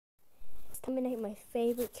time to name my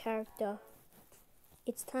favorite character.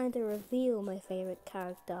 It's time to reveal my favorite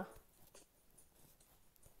character.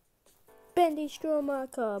 Bendy Straw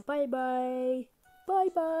Marker, bye bye. Bye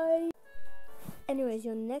bye. Anyways,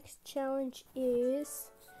 your next challenge is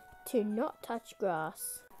to not touch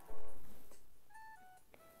grass.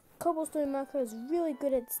 Cobblestone Marker is really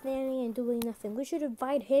good at standing and doing nothing. We should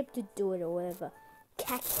invite him to do it or whatever.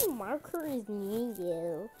 Khaki Marker is near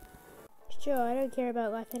you. Sure, I don't care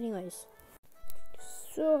about life anyways.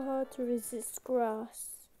 So hard to resist grass.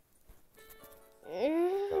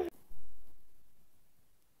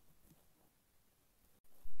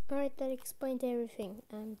 Alright, that explains everything.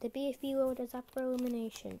 The BFB world is up for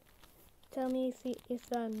elimination. Tell me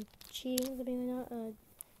if I'm cheating or not.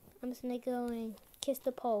 I'm just gonna go and kiss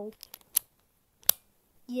the pole.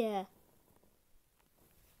 Yeah.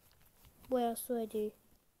 What else do I do?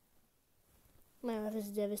 My life is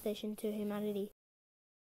a devastation to humanity.